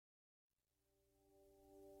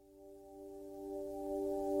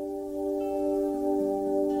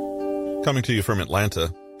Coming to you from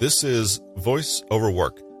Atlanta, this is Voice Over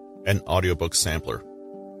Work, an audiobook sampler.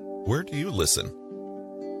 Where do you listen?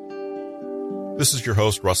 This is your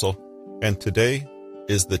host, Russell, and today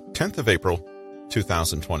is the 10th of April,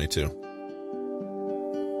 2022.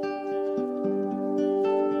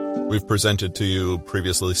 We've presented to you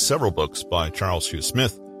previously several books by Charles Hugh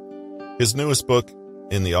Smith. His newest book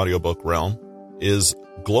in the audiobook realm is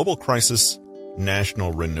Global Crisis,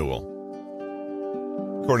 National Renewal.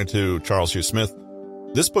 According to Charles Hugh Smith,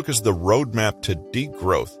 this book is the roadmap to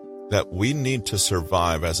degrowth that we need to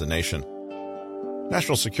survive as a nation.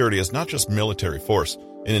 National security is not just military force.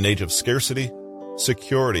 In an age of scarcity,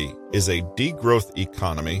 security is a degrowth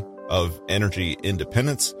economy of energy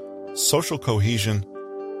independence, social cohesion,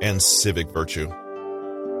 and civic virtue.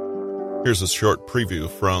 Here's a short preview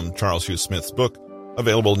from Charles Hugh Smith's book,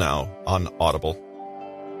 available now on Audible.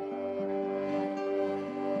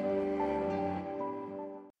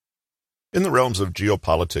 In the realms of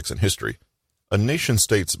geopolitics and history, a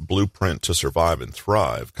nation-state's blueprint to survive and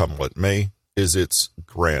thrive, come what may, is its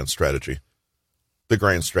grand strategy. The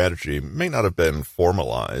grand strategy may not have been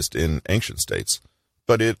formalized in ancient states,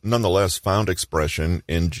 but it nonetheless found expression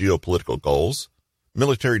in geopolitical goals,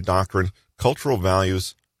 military doctrine, cultural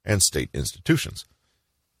values, and state institutions.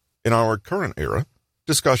 In our current era,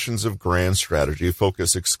 discussions of grand strategy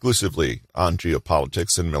focus exclusively on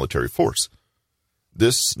geopolitics and military force.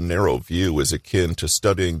 This narrow view is akin to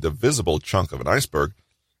studying the visible chunk of an iceberg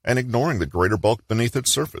and ignoring the greater bulk beneath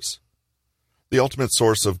its surface. The ultimate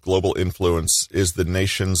source of global influence is the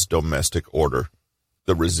nation's domestic order,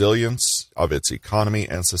 the resilience of its economy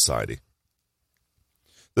and society.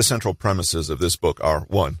 The central premises of this book are: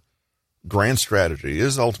 1. Grand strategy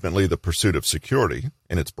is ultimately the pursuit of security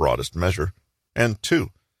in its broadest measure, and 2.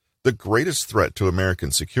 The greatest threat to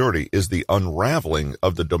American security is the unraveling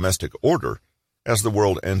of the domestic order as the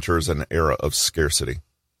world enters an era of scarcity.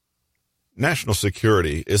 National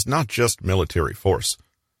security is not just military force.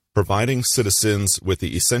 Providing citizens with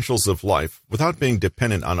the essentials of life without being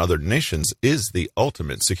dependent on other nations is the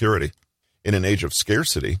ultimate security. In an age of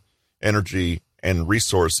scarcity, energy and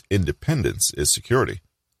resource independence is security.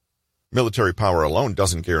 Military power alone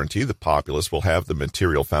doesn't guarantee the populace will have the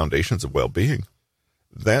material foundations of well-being.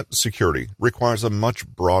 That security requires a much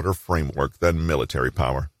broader framework than military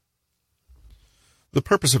power. The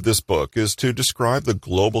purpose of this book is to describe the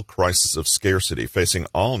global crisis of scarcity facing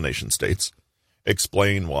all nation-states,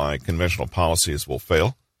 explain why conventional policies will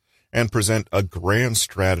fail, and present a grand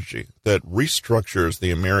strategy that restructures the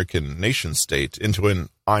American nation-state into an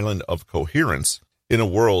island of coherence in a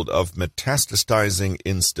world of metastasizing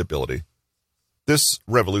instability. This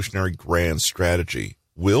revolutionary grand strategy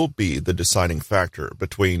will be the deciding factor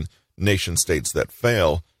between nation-states that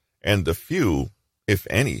fail and the few, if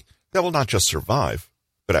any, that will not just survive,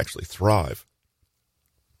 but actually thrive.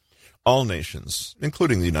 All nations,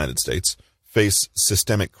 including the United States, face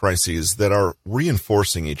systemic crises that are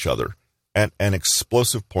reinforcing each other at an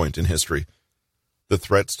explosive point in history. The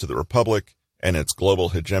threats to the Republic and its global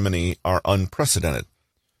hegemony are unprecedented,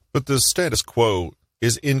 but the status quo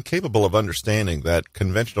is incapable of understanding that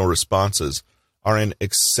conventional responses are an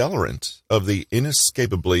accelerant of the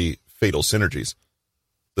inescapably fatal synergies.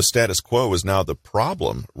 The status quo is now the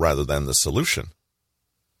problem rather than the solution.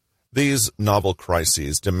 These novel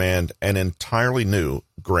crises demand an entirely new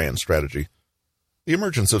grand strategy. The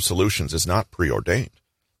emergence of solutions is not preordained.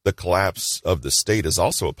 The collapse of the state is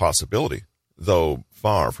also a possibility, though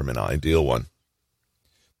far from an ideal one.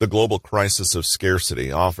 The global crisis of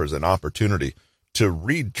scarcity offers an opportunity to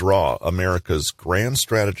redraw America's grand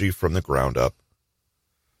strategy from the ground up.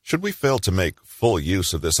 Should we fail to make full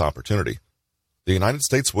use of this opportunity, the United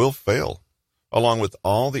States will fail, along with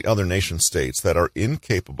all the other nation-states that are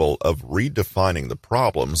incapable of redefining the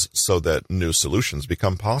problems so that new solutions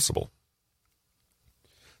become possible.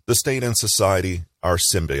 The state and society are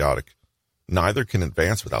symbiotic. Neither can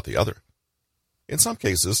advance without the other. In some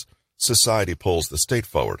cases, society pulls the state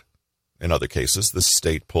forward. In other cases, the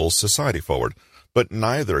state pulls society forward, but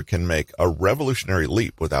neither can make a revolutionary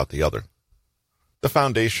leap without the other. The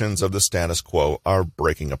foundations of the status quo are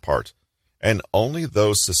breaking apart, and only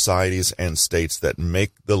those societies and states that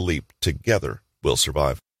make the leap together will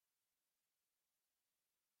survive.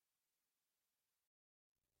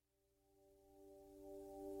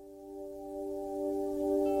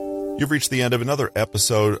 You've reached the end of another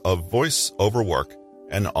episode of Voice Over Work,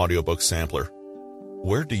 an audiobook sampler.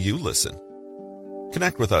 Where do you listen?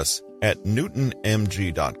 Connect with us at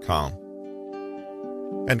newtonmg.com.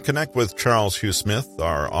 And connect with Charles Hugh Smith,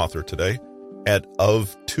 our author today, at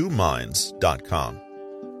oftwominds.com.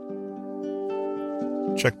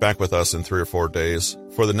 Check back with us in 3 or 4 days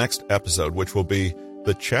for the next episode, which will be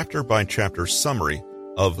the chapter-by-chapter summary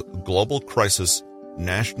of Global Crisis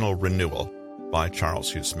National Renewal by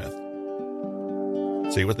Charles Hugh Smith.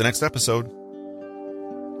 See you with the next episode.